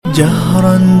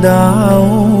جهرا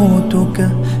دعوتك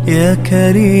يا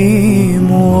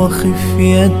كريم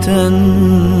وخفية،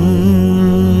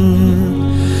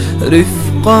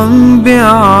 رفقا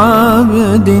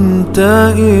بعبد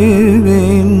تائب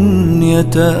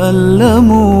يتألم.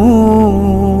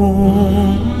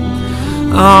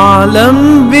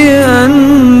 أعلم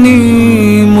بأني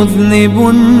مذنب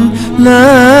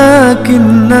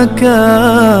لكنك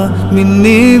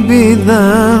مني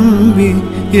بذنبي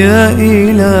يا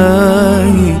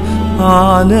إلهي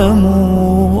أعلم.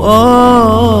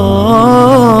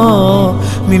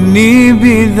 مني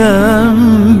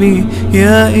بذنبي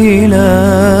يا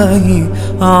إلهي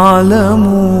أعلم.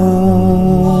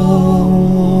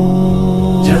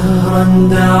 جهرا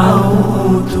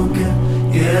دعوتك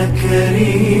يا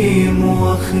كريم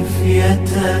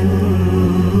وخفية،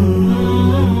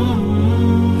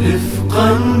 رفقا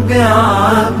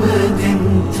بعبد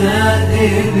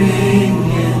تائب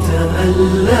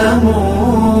يتألم.